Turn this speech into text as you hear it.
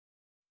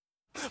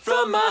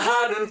From my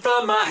heart and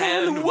from my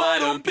hand, why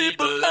don't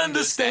people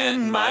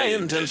understand my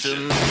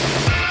intention? Weird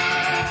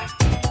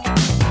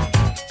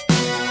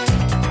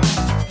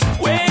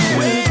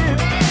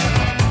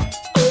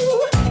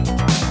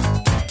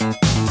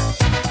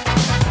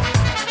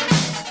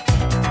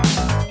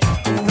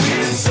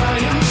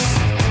science,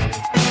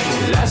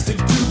 elastic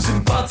tubes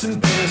and pots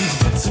and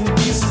pans, bits and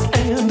pieces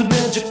and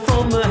magic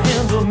from the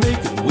hand will make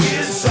it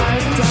weird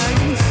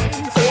science.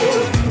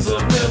 Things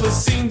I've never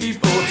seen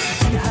before.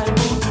 Behind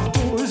bolted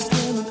doors,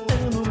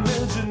 an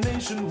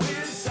imagination.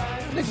 Weird science.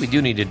 I think we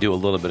do need to do a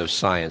little bit of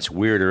science,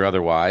 weird or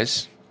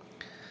otherwise.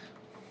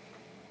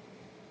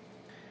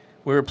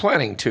 We were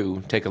planning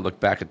to take a look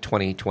back at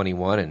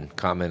 2021 and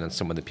comment on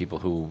some of the people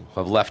who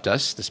have left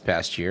us this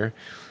past year,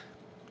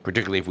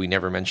 particularly if we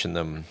never mentioned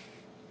them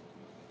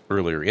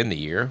earlier in the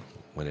year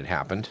when it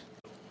happened.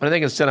 But I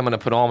think instead I'm going to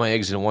put all my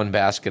eggs in one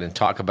basket and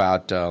talk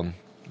about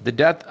the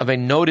death of a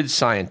noted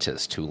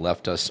scientist who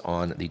left us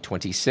on the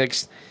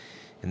 26th.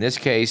 In this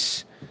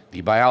case,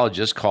 the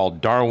biologist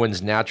called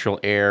Darwin's natural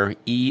heir,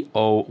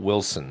 E.O.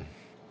 Wilson.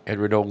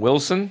 Edward O.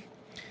 Wilson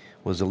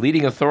was a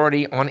leading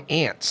authority on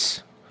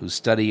ants, whose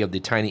study of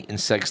the tiny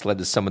insects led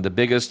to some of the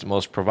biggest,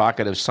 most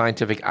provocative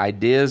scientific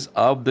ideas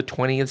of the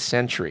 20th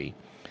century.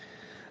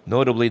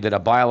 Notably that a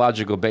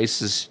biological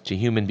basis to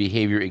human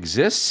behavior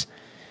exists,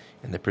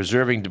 and that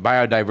preserving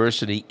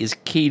biodiversity is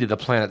key to the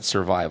planet's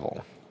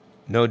survival.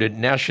 Noted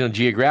National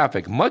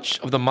Geographic, much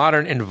of the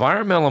modern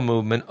environmental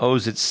movement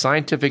owes its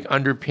scientific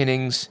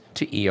underpinnings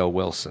to E.O.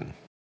 Wilson.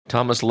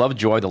 Thomas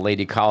Lovejoy, the late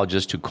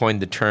ecologist who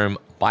coined the term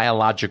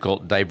biological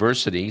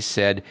diversity,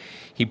 said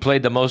he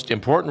played the most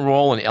important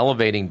role in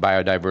elevating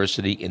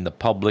biodiversity in the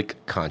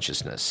public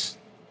consciousness.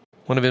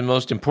 One of his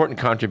most important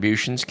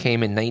contributions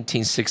came in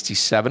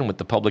 1967 with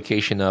the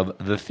publication of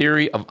The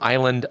Theory of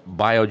Island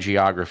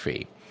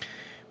Biogeography,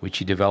 which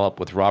he developed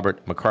with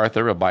Robert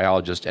MacArthur, a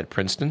biologist at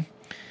Princeton.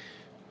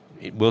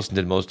 Wilson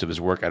did most of his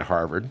work at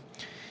Harvard.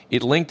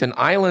 It linked an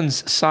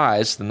island's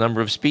size to the number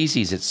of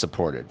species it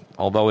supported.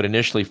 Although it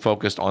initially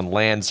focused on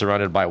land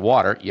surrounded by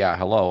water,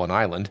 an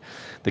island,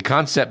 the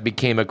concept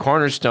became a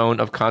cornerstone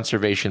of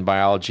conservation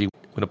biology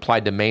when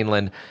applied to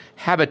mainland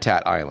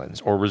habitat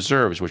islands or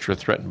reserves which were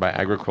threatened by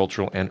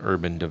agricultural and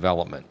urban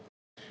development.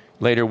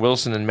 Later,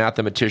 Wilson and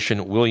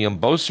mathematician William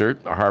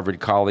Bossert, a Harvard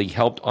colleague,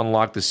 helped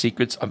unlock the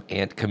secrets of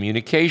ant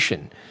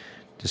communication,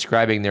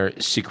 describing their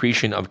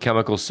secretion of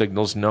chemical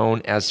signals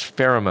known as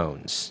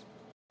pheromones.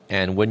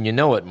 And wouldn't you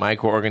know it,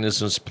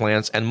 microorganisms,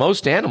 plants, and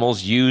most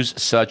animals use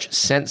such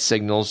scent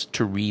signals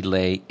to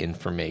relay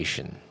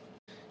information.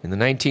 In the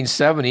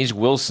 1970s,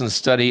 Wilson's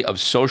study of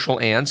social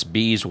ants,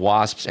 bees,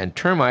 wasps, and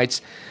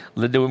termites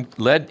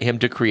led him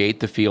to create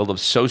the field of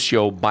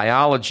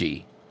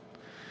sociobiology,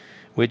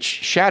 which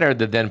shattered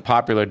the then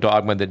popular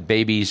dogma that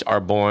babies are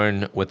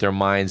born with their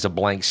minds a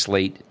blank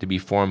slate to be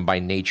formed by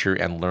nature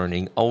and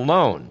learning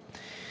alone.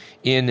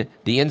 In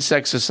The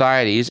Insect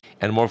Societies,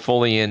 and more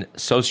fully in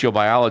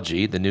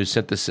Sociobiology, the New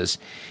Synthesis,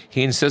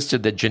 he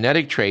insisted that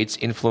genetic traits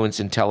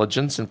influence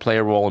intelligence and play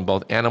a role in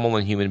both animal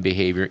and human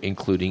behavior,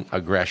 including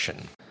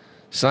aggression.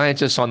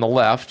 Scientists on the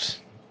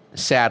left,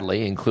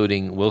 sadly,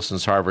 including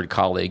Wilson's Harvard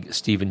colleague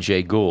Stephen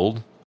Jay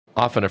Gould,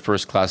 often a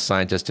first-class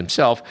scientist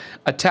himself,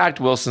 attacked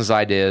Wilson's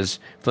ideas,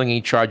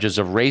 flinging charges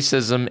of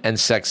racism and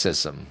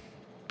sexism.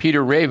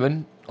 Peter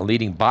Raven, a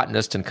leading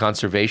botanist and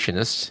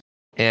conservationist,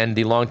 and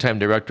the longtime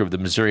director of the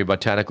Missouri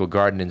Botanical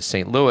Garden in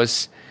St.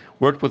 Louis,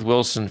 worked with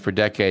Wilson for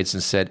decades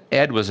and said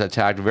Ed was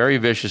attacked very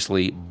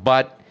viciously,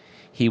 but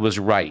he was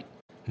right,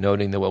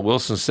 noting that what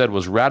Wilson said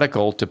was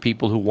radical to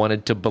people who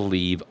wanted to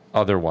believe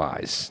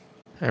otherwise.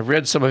 I've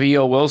read some of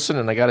E.O. Wilson,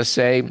 and I got to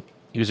say,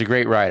 he was a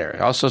great writer.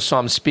 I also saw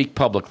him speak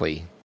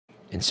publicly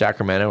in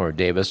Sacramento or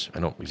Davis, I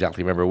don't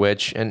exactly remember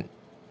which, and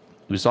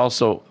he was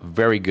also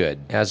very good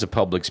as a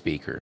public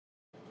speaker.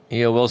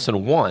 E.O.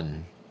 Wilson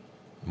won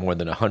more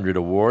than 100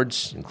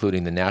 awards,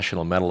 including the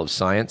National Medal of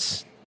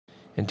Science.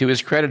 And to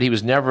his credit, he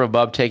was never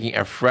above taking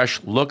a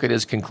fresh look at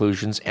his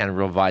conclusions and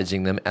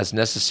revising them as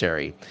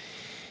necessary.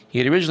 He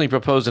had originally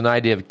proposed an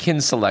idea of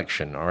kin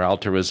selection, or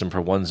altruism for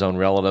one's own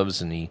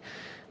relatives, and he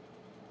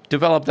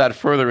developed that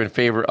further in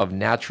favor of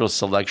natural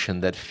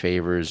selection that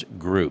favors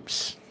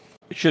groups.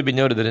 It should be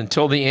noted that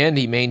until the end,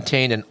 he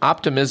maintained an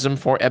optimism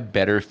for a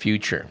better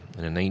future.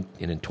 In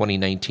a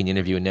 2019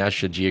 interview in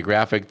National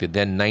Geographic, the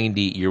then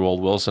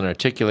 90-year-old Wilson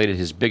articulated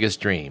his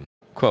biggest dream,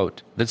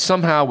 quote, that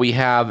somehow we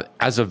have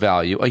as a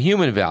value, a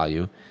human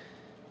value,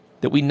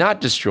 that we not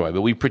destroy,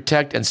 but we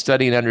protect and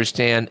study and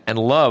understand and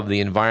love the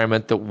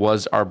environment that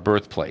was our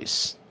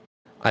birthplace.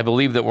 I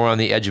believe that we're on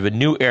the edge of a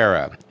new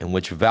era in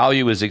which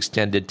value is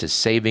extended to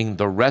saving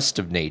the rest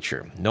of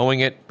nature, knowing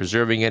it,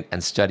 preserving it,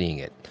 and studying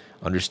it,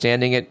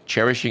 understanding it,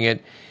 cherishing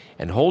it,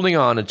 and holding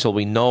on until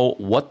we know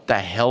what the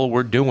hell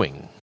we're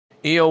doing.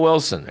 E.O.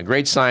 Wilson, a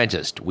great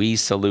scientist. We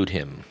salute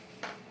him.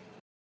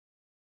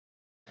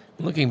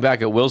 Looking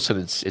back at Wilson,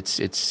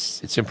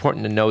 it's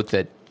important to note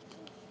that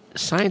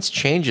science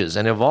changes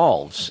and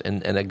evolves,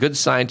 and a good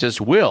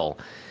scientist will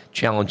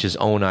challenge his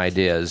own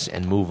ideas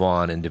and move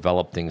on and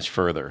develop things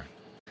further.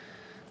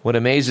 What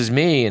amazes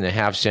me in a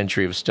half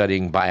century of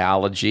studying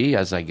biology,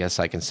 as I guess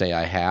I can say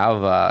I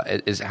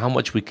have, is how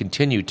much we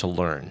continue to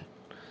learn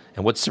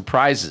and what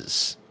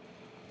surprises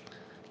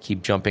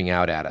keep jumping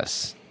out at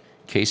us.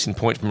 Case in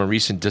point from a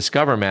recent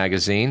Discover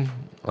magazine,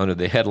 under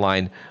the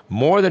headline,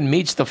 More Than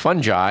Meets the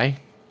Fungi,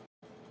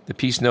 the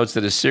piece notes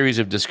that a series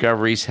of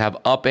discoveries have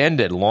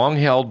upended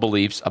long-held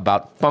beliefs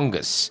about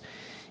fungus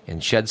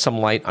and shed some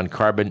light on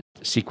carbon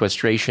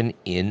sequestration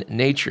in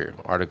nature.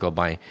 Article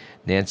by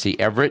Nancy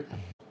Everett,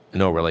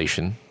 no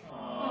relation,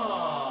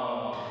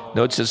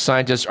 notes that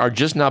scientists are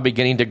just now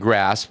beginning to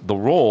grasp the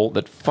role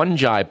that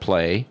fungi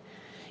play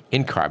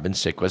in carbon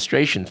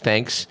sequestration,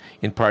 thanks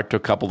in part to a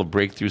couple of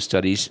breakthrough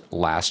studies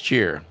last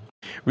year.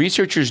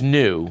 Researchers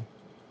knew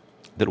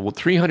that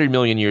 300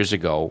 million years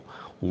ago,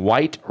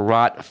 white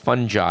rot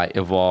fungi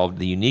evolved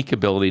the unique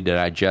ability to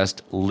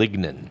digest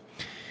lignin.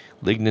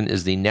 Lignin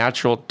is the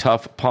natural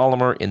tough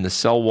polymer in the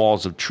cell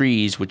walls of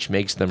trees, which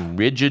makes them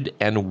rigid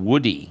and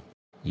woody.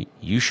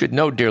 You should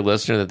note, dear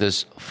listener, that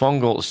this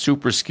fungal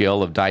super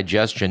skill of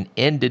digestion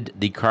ended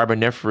the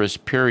Carboniferous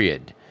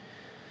period.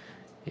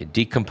 It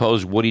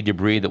decomposed woody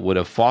debris that would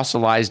have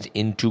fossilized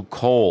into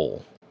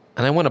coal.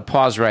 And I want to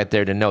pause right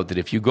there to note that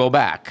if you go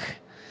back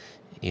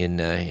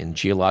in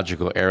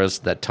geological eras,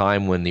 that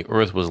time when the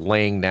Earth was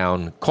laying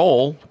down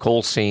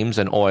coal seams,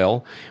 and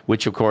oil,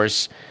 which, of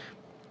course,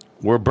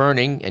 we're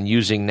burning and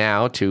using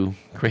now to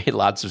create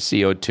lots of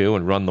CO2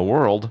 and run the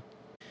world,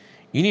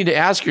 you need to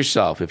ask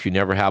yourself, if you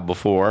never have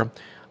before,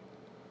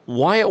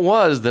 why it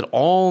was that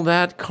all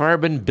that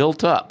carbon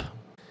built up.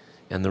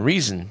 And the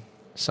reason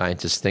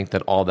scientists think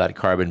that all that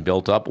carbon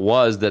built up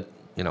was that,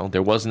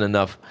 there wasn't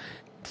enough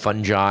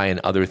fungi and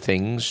other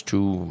things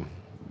to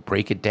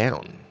break it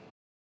down.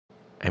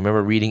 I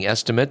remember reading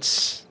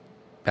estimates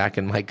back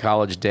in my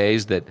college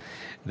days that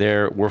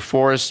there were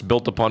forests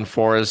built upon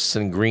forests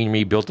and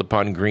greenery built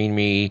upon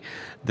greenery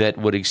that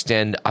would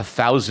extend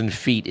 1,000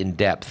 feet in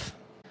depth.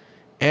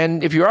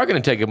 And if you are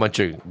going to take a bunch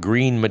of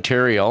green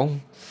material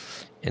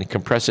and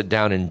compress it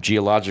down in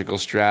geological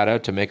strata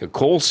to make a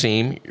coal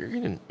seam, you're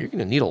going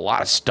to need a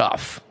lot of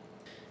stuff.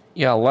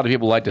 Yeah, a lot of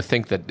people like to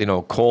think that,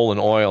 coal and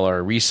oil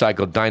are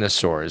recycled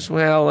dinosaurs.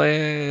 Well,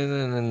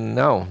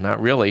 no, not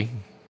really.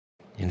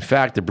 In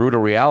fact, the brutal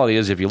reality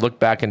is if you look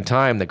back in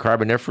time, the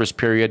Carboniferous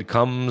period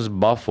comes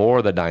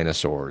before the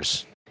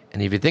dinosaurs.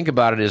 And if you think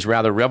about it, it is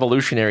rather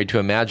revolutionary to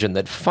imagine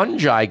that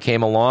fungi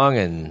came along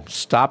and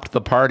stopped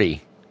the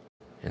party.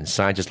 And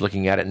scientists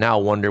looking at it now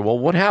wonder, well,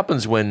 what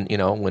happens when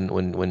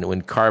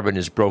carbon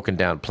is broken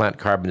down, plant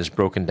carbon is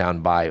broken down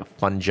by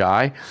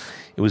fungi?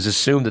 It was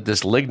assumed that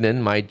this lignin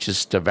might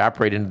just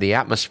evaporate into the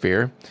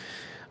atmosphere.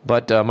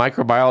 But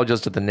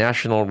microbiologists at the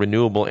National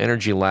Renewable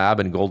Energy Lab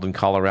in Golden,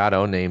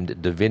 Colorado, named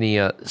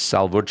Davinia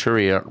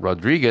Salvatrucha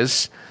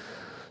Rodriguez,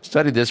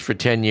 studied this for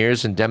 10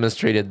 years and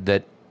demonstrated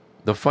that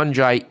the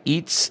fungi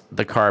eats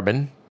the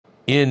carbon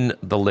in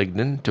the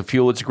lignin to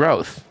fuel its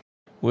growth,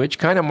 which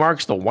kind of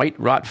marks the white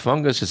rot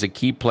fungus as a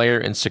key player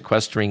in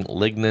sequestering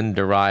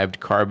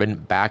lignin-derived carbon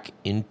back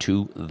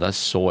into the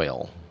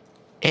soil.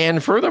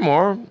 And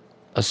furthermore,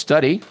 a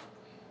study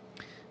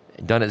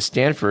done at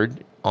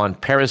Stanford on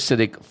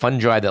parasitic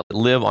fungi that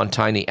live on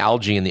tiny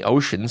algae in the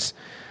oceans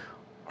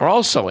are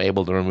also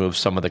able to remove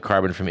some of the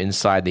carbon from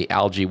inside the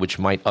algae, which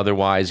might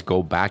otherwise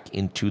go back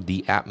into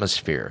the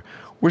atmosphere.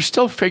 We're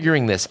still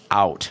figuring this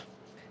out,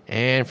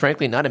 and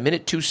frankly, not a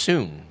minute too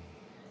soon.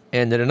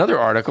 And in another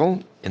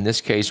article, in this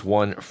case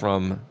one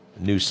from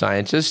New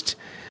Scientist,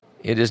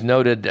 it is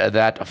noted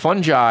that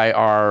fungi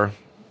are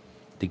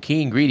the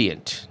key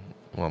ingredient,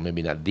 well,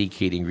 maybe not the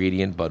key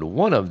ingredient, but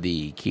one of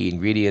the key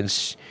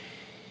ingredients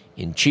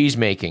in cheese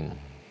making.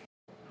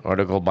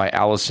 Article by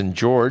Allison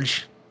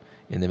George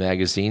in the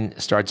magazine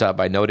starts out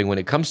by noting, when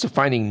it comes to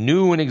finding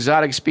new and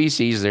exotic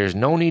species, there's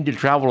no need to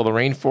travel to the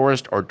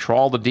rainforest or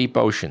trawl the deep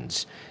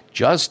oceans.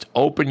 Just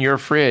open your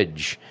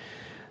fridge.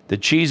 The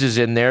cheeses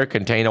in there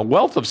contain a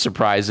wealth of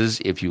surprises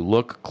if you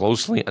look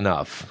closely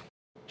enough.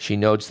 She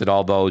notes that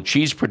although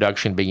cheese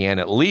production began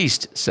at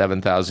least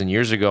 7,000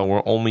 years ago,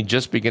 we're only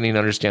just beginning to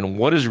understand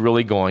what is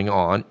really going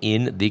on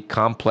in the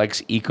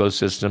complex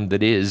ecosystem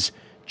that is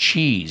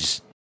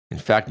cheese. In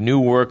fact, new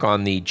work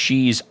on the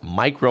cheese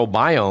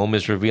microbiome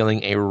is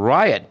revealing a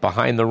riot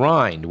behind the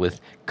rind,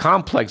 with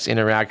complex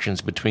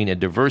interactions between a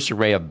diverse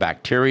array of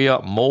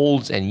bacteria,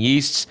 molds, and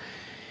yeasts,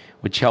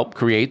 which help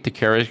create the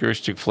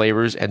characteristic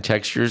flavors and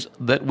textures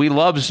that we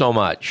love so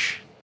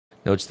much.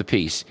 Notes the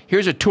piece.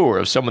 Here's a tour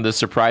of some of the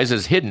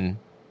surprises hidden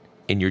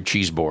in your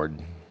cheese board.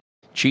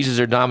 Cheeses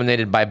are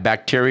dominated by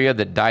bacteria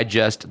that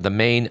digest the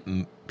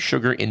main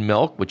sugar in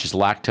milk, which is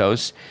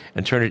lactose,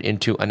 and turn it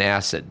into an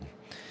acid.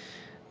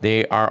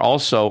 They are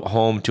also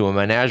home to a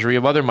menagerie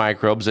of other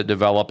microbes that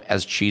develop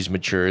as cheese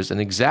matures,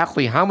 and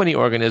exactly how many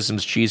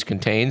organisms cheese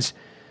contains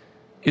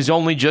is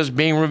only just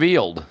being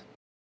revealed.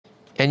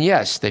 And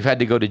yes, they've had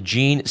to go to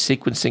gene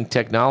sequencing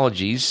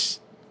technologies,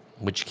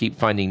 which keep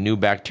finding new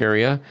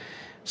bacteria,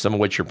 some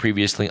of which are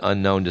previously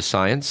unknown to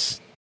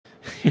science.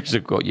 Here's a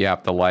quote you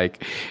have to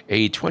like.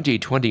 A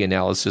 2020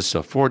 analysis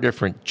of 4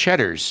 different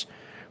cheddars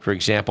for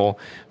example,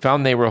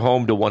 found they were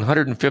home to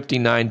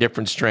 159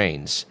 different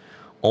strains,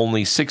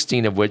 only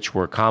 16 of which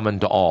were common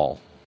to all.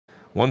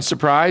 One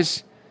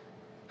surprise?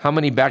 How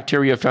many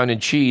bacteria found in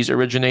cheese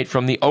originate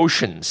from the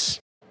oceans?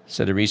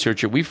 Said a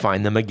researcher, we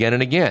find them again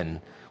and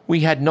again.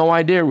 We had no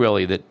idea,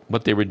 really, that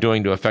what they were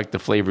doing to affect the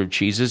flavor of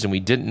cheeses, and we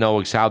didn't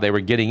know how they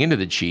were getting into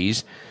the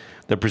cheese.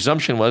 The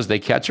presumption was they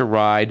catch a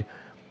ride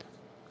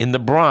in the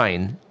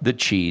brine the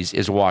cheese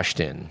is washed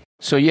in.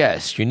 So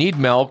yes, you need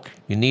milk,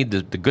 you need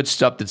the good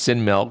stuff that's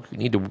in milk, you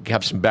need to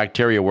have some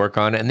bacteria work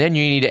on it, and then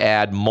you need to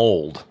add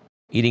mold.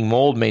 Eating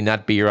mold may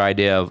not be your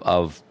idea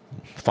of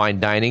fine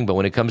dining, but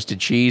when it comes to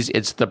cheese,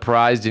 it's the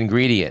prized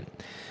ingredient.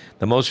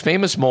 The most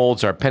famous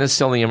molds are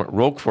Penicillium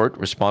roquefort,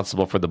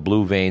 responsible for the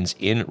blue veins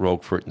in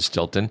Roquefort and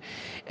Stilton,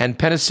 and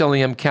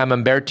Penicillium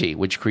camemberti,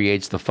 which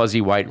creates the fuzzy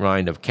white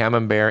rind of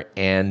Camembert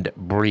and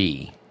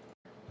Brie.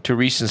 Two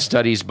recent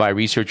studies by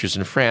researchers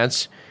in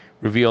France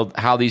revealed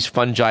how these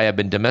fungi have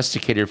been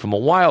domesticated from a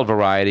wild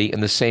variety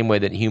in the same way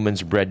that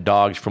humans bred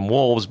dogs from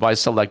wolves by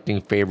selecting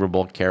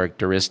favorable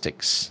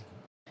characteristics.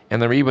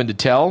 And they're even to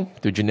tell,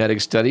 through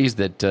genetic studies,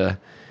 that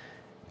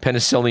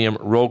Penicillium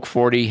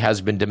roqueforti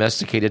has been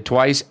domesticated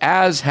twice,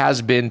 as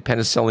has been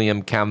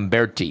Penicillium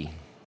camemberti,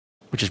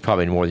 which is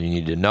probably more than you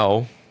need to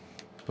know.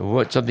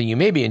 But something you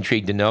may be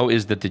intrigued to know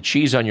is that the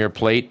cheese on your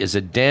plate is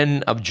a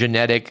den of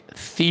genetic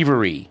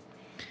thievery.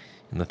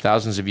 In the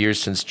thousands of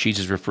years since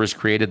cheeses were first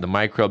created, the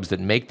microbes that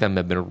make them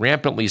have been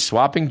rampantly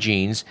swapping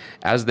genes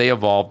as they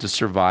evolved to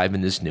survive in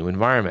this new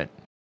environment.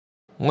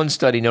 One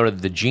study noted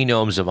that the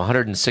genomes of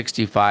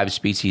 165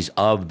 species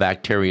of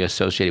bacteria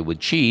associated with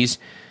cheese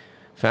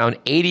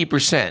found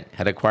 80%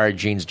 had acquired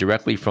genes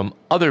directly from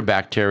other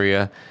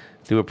bacteria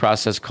through a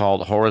process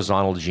called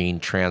horizontal gene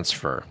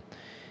transfer.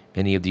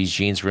 Many of these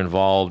genes were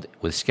involved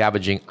with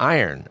scavenging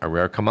iron, a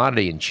rare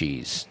commodity in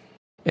cheese.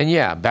 And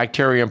yeah,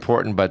 bacteria are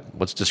important, but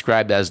what's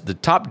described as the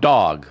top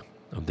dog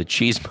of the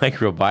cheese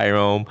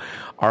microbiome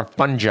are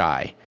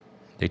fungi.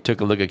 They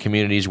took a look at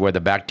communities where the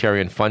bacteria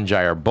and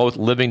fungi are both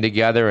living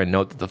together and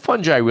note that the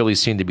fungi really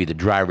seem to be the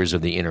drivers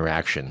of the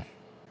interaction.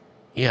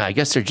 Yeah, I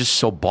guess they're just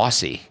so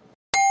bossy.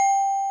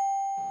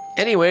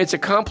 Anyway, it's a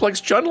complex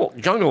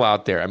jungle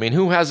out there. I mean,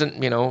 who hasn't,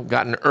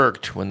 gotten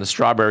irked when the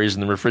strawberries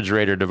in the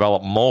refrigerator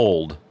develop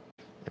mold?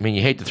 I mean,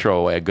 you hate to throw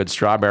away a good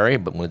strawberry,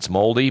 but when it's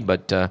moldy,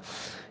 but,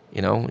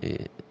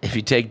 if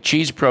you take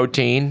cheese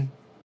protein,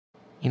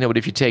 but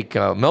if you take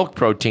milk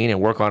protein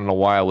and work on it a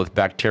while with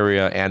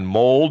bacteria and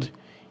mold,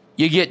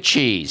 you get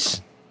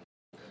cheese.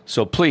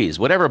 So please,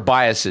 whatever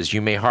biases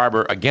you may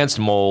harbor against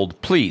mold,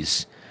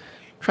 please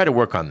try to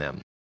work on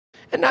them.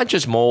 And not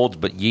just molds,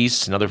 but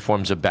yeasts and other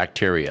forms of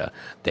bacteria.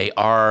 They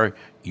are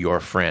your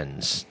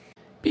friends.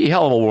 Be a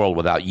hell of a world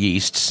without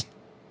yeasts.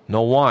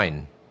 No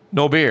wine,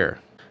 no beer,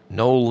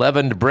 no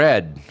leavened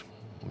bread,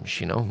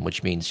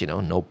 which means,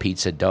 no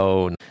pizza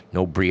dough,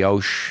 no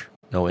brioche,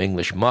 no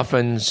English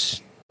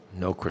muffins,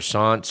 no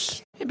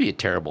croissants. It'd be a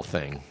terrible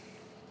thing.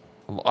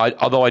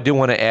 Although I do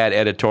want to add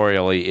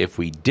editorially, if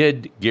we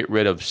did get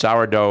rid of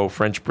sourdough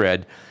French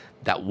bread,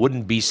 that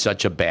wouldn't be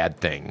such a bad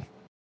thing.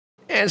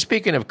 And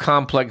speaking of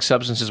complex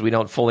substances we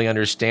don't fully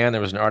understand,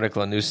 there was an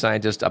article in New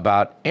Scientist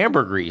about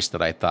ambergris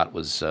that I thought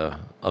was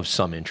of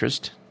some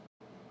interest.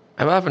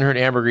 I've often heard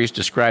ambergris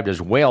described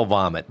as whale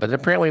vomit, but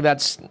apparently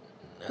that's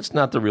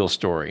not the real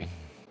story.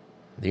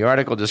 The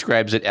article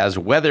describes it as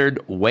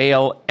weathered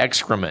whale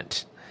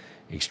excrement.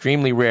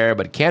 Extremely rare,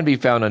 but can be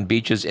found on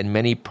beaches in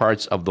many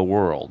parts of the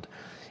world.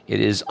 It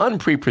is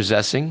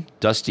unprepossessing,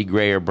 dusty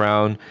gray or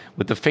brown,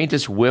 with the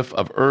faintest whiff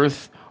of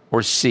earth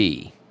or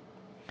sea.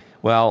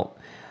 Well,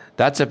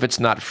 that's if it's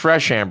not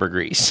fresh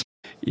ambergris.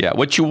 Yeah,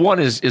 what you want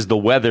is the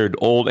weathered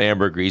old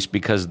ambergris,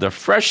 because the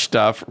fresh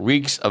stuff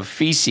reeks of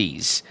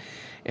feces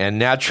and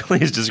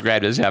naturally is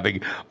described as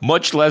having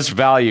much less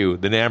value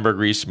than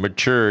ambergris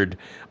matured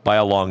by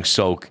a long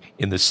soak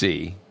in the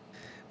sea.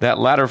 That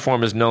latter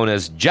form is known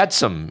as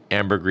jetsam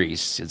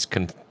ambergris. It's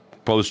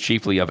composed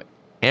chiefly of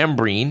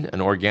ambrine, an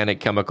organic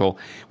chemical,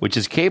 which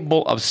is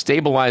capable of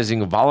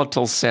stabilizing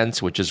volatile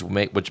scents, which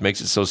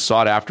makes it so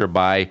sought after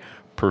by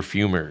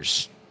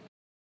perfumers.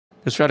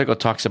 This article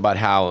talks about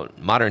how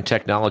modern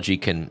technology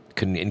can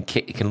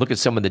look at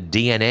some of the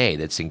DNA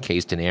that's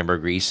encased in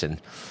ambergris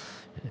and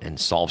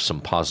solve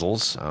some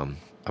puzzles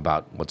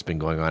about what's been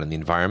going on in the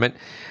environment.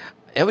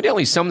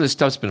 Evidently, some of this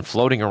stuff's been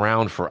floating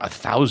around for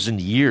 1,000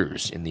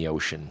 years in the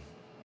ocean.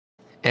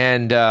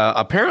 And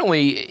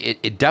apparently,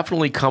 it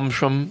definitely comes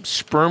from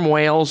sperm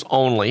whales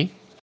only.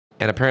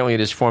 And apparently, it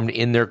is formed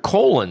in their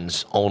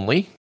colons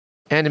only.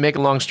 And to make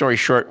a long story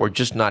short, we're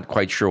just not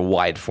quite sure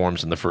why it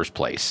forms in the first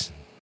place.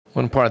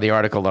 One part of the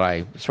article that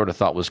I sort of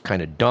thought was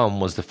kind of dumb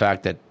was the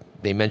fact that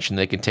they mentioned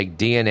they can take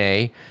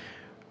DNA,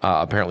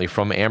 apparently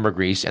from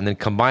ambergris, and then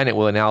combine it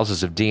with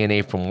analysis of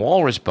DNA from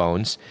walrus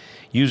bones,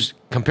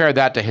 compare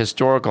that to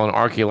historical and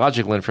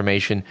archaeological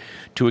information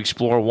to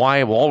explore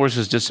why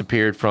walruses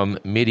disappeared from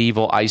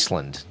medieval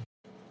Iceland.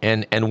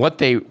 And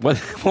what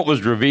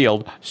was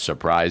revealed,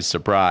 surprise,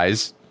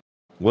 surprise,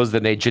 was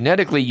that a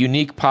genetically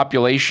unique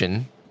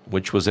population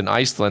which was in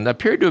Iceland,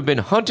 appeared to have been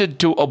hunted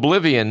to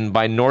oblivion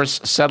by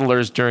Norse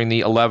settlers during the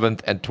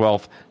 11th and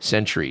 12th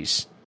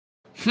centuries.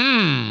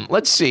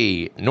 Let's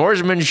see.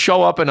 Norsemen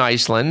show up in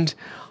Iceland,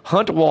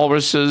 hunt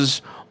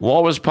walruses,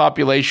 walrus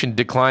population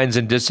declines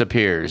and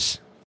disappears.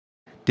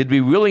 Did we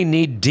really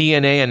need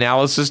DNA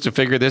analysis to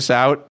figure this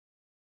out?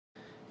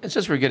 And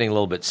since we're getting a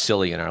little bit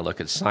silly in our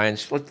look at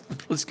science,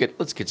 let's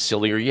get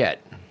sillier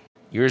yet.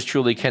 Yours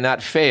truly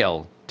cannot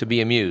fail to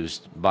be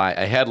amused by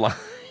a headline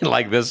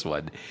like this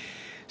one.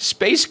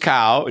 Space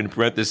cow, in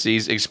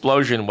parentheses,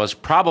 explosion was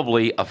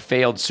probably a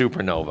failed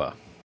supernova.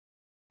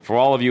 For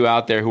all of you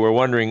out there who are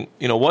wondering,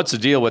 what's the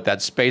deal with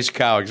that space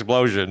cow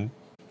explosion?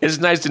 It's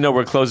nice to know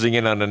we're closing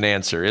in on an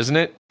answer, isn't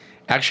it?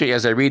 Actually,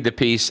 as I read the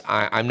piece,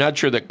 I'm not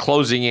sure that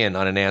closing in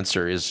on an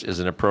answer is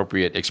an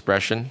appropriate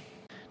expression.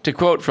 To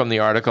quote from the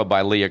article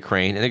by Leah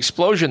Crane, an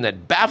explosion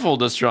that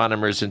baffled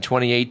astronomers in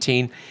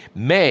 2018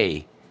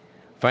 may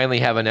finally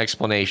have an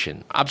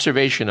explanation.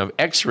 Observation of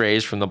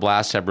X-rays from the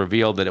blast have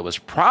revealed that it was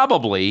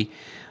probably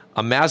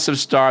a massive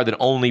star that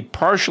only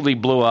partially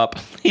blew up,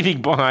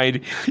 leaving behind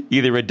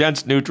either a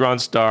dense neutron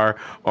star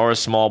or a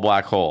small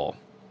black hole.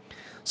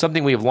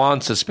 Something we have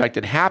long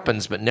suspected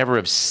happens but never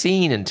have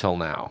seen until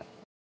now.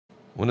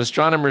 When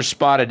astronomers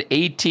spotted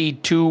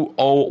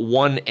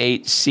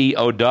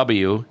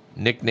AT2018COW,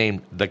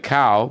 nicknamed the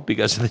Cow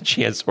because of the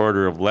chance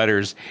order of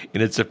letters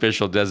in its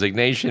official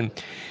designation,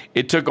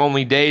 it took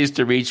only days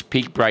to reach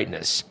peak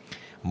brightness.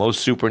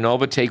 Most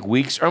supernovae take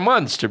weeks or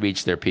months to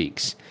reach their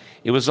peaks.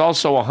 It was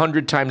also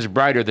 100 times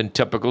brighter than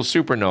typical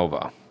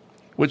supernova,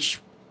 which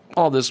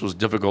all this was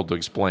difficult to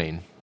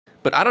explain.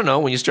 But I don't know,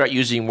 when you start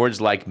using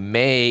words like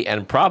may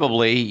and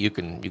probably, you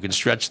can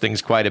stretch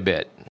things quite a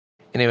bit.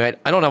 Anyway,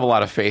 I don't have a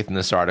lot of faith in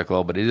this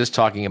article, but it is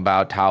talking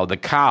about how the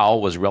Cow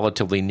was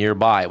relatively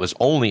nearby. It was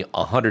only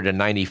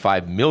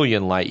 195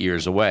 million light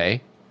years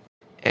away.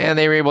 And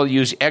they were able to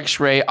use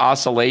X-ray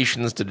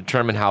oscillations to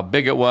determine how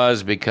big it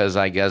was because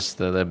I guess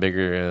the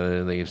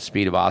bigger the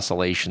speed of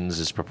oscillations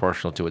is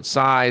proportional to its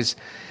size.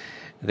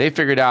 They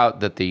figured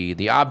out that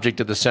the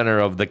object at the center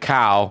of the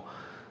Cow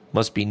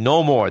must be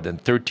no more than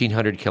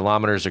 1,300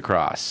 kilometers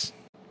across.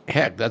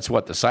 Heck, that's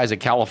what, the size of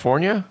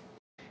California?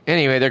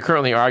 Anyway, they're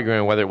currently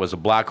arguing whether it was a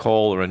black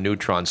hole or a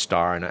neutron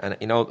star, and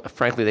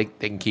frankly, they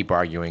can keep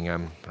arguing.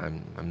 I'm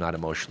not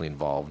emotionally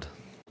involved.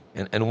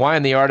 And why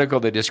in the article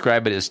they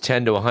describe it as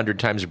 10 to 100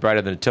 times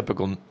brighter than a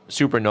typical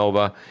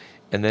supernova,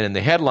 and then in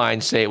the headline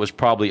say it was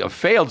probably a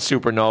failed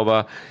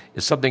supernova,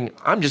 is something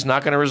I'm just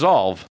not going to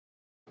resolve.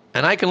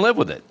 And I can live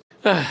with it.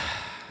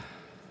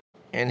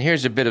 And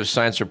here's a bit of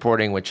science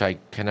reporting which I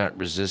cannot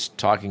resist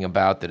talking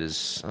about that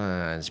is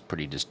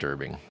pretty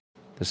disturbing.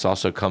 This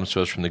also comes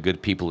to us from the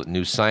good people at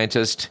New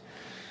Scientist.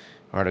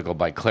 Article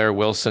by Claire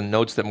Wilson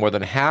notes that more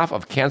than half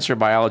of cancer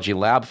biology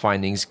lab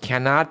findings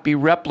cannot be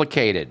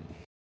replicated.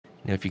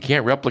 Now, if you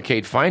can't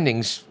replicate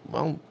findings,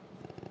 well,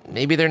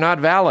 maybe they're not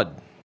valid.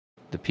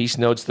 The piece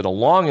notes that a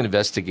long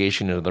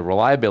investigation into the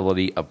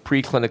reliability of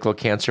preclinical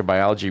cancer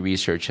biology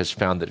research has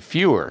found that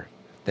fewer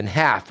than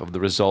half of the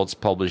results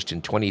published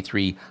in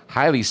 23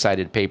 highly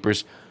cited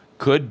papers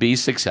could be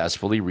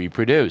successfully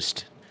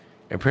reproduced.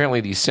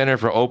 Apparently, the Center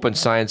for Open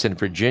Science in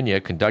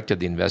Virginia conducted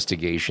the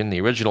investigation.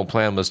 The original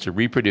plan was to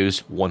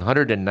reproduce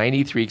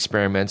 193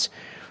 experiments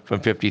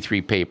from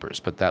 53 papers,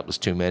 but that was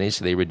too many,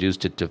 so they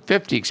reduced it to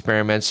 50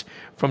 experiments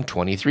from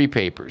 23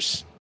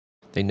 papers.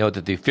 They note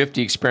that the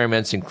 50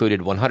 experiments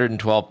included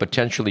 112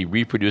 potentially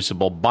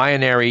reproducible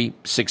binary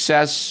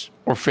success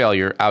or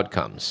failure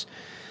outcomes,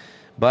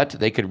 but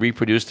they could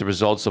reproduce the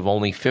results of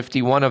only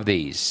 51 of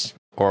these,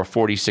 or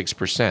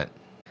 46%.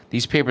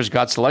 These papers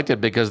got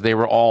selected because they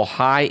were all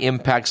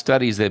high-impact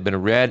studies that had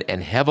been read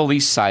and heavily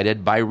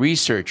cited by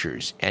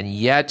researchers, and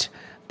yet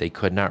they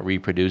could not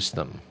reproduce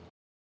them.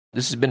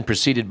 This has been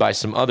preceded by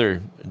some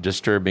other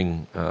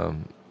disturbing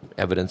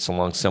evidence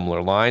along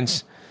similar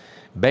lines.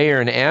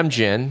 Bayer and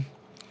Amgen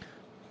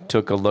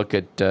took a look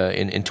at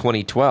in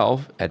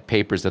 2012 at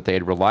papers that they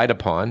had relied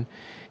upon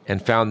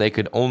and found they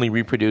could only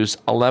reproduce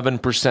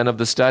 11% of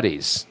the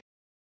studies.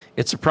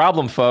 It's a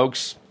problem,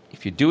 folks.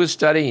 If you do a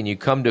study and you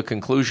come to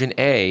conclusion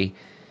A,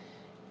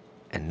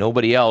 and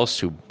nobody else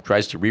who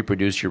tries to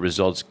reproduce your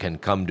results can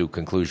come to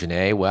conclusion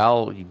A,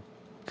 well,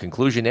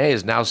 conclusion A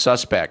is now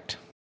suspect.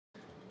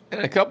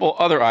 And a couple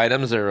other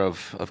items that are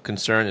of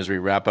concern as we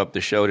wrap up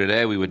the show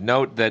today. We would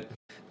note that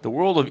the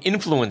world of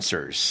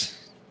influencers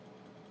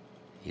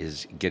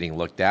is getting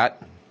looked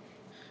at.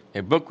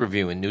 A book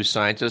review in New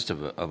Scientist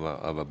of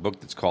a book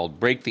that's called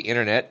Break the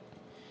Internet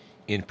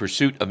in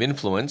Pursuit of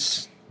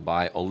Influence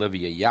by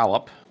Olivia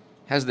Yallop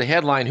has the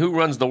headline, Who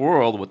Runs the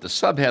World? With the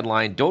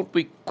subheadline, Don't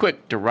be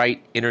quick to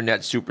write internet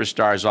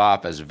superstars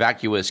off as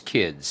vacuous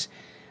kids.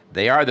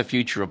 They are the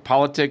future of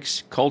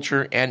politics,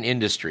 culture, and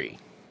industry.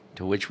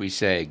 To which we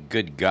say,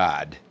 good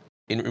God.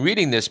 In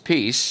reading this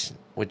piece,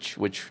 which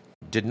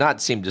did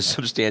not seem to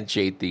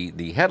substantiate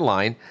the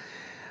headline,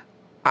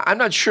 I'm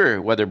not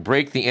sure whether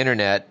Break the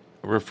Internet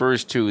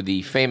refers to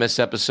the famous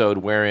episode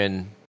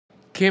wherein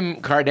Kim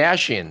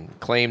Kardashian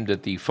claimed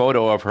that the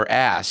photo of her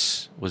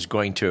ass was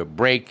going to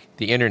break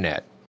the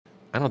internet.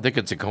 I don't think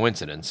it's a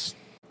coincidence.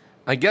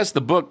 I guess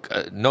the book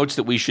notes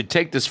that we should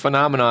take this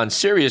phenomenon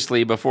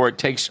seriously before it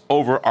takes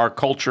over our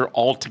culture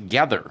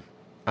altogether.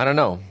 I don't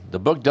know. The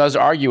book does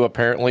argue,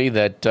 apparently,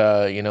 that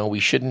we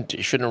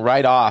shouldn't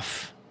write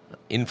off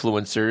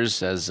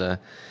influencers as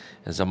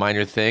a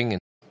minor thing.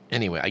 And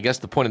anyway, I guess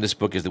the point of this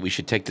book is that we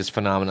should take this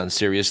phenomenon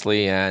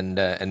seriously, and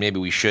maybe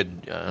we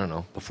should,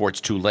 before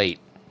it's too late.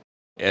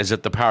 As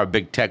if the power of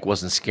big tech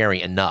wasn't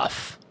scary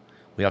enough,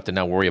 we have to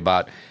now worry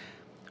about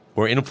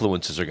where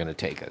influences are going to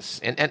take us.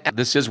 And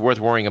this is worth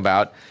worrying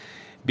about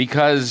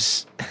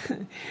because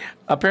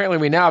apparently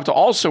we now have to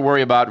also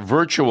worry about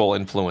virtual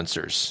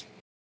influencers.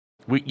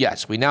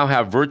 We now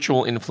have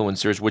virtual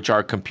influencers, which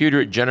are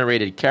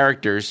computer-generated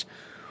characters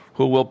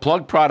who will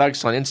plug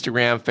products on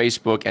Instagram,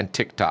 Facebook, and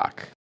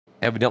TikTok.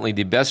 Evidently,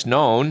 the best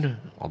known,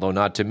 although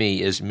not to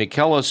me, is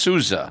Michela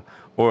Souza,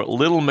 or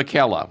Little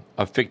Michela,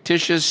 a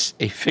fictitious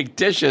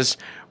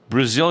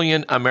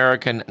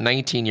Brazilian-American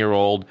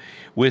 19-year-old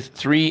with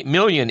 3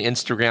 million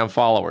Instagram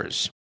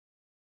followers.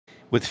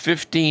 With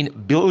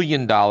 $15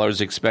 billion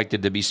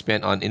expected to be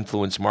spent on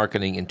influence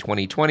marketing in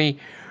 2020,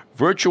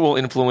 virtual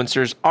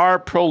influencers are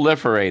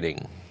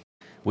proliferating.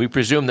 We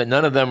presume that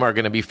none of them are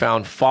going to be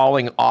found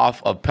falling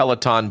off of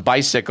Peloton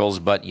bicycles,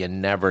 but you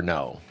never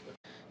know.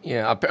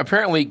 Yeah,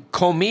 apparently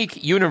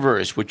Comic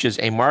Universe, which is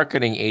a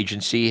marketing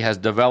agency, has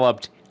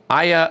developed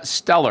Aya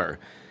Stellar,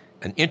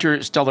 an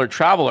interstellar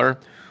traveler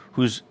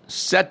who's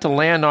set to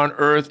land on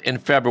Earth in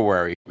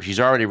February. She's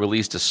already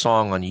released a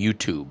song on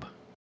YouTube.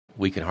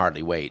 We can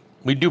hardly wait.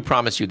 We do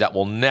promise you that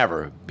will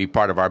never be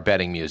part of our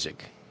betting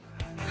music.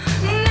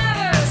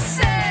 Never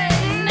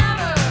say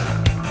never.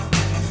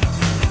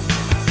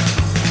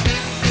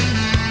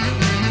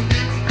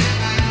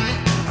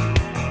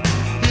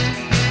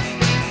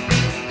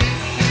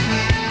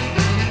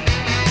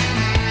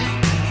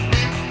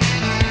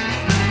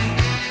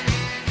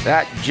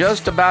 That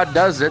just about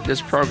does it.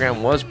 This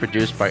program was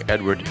produced by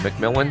Edward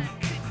McMillan,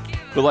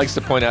 who likes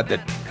to point out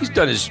that he's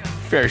done his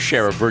fair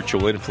share of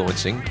virtual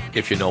influencing,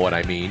 if you know what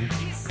I mean.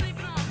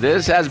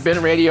 This has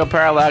been Radio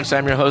Parallax.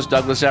 I'm your host,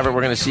 Douglas Everett.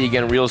 We're going to see you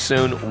again real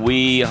soon.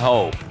 We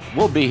hope.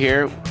 We'll be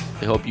here.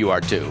 We hope you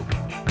are too.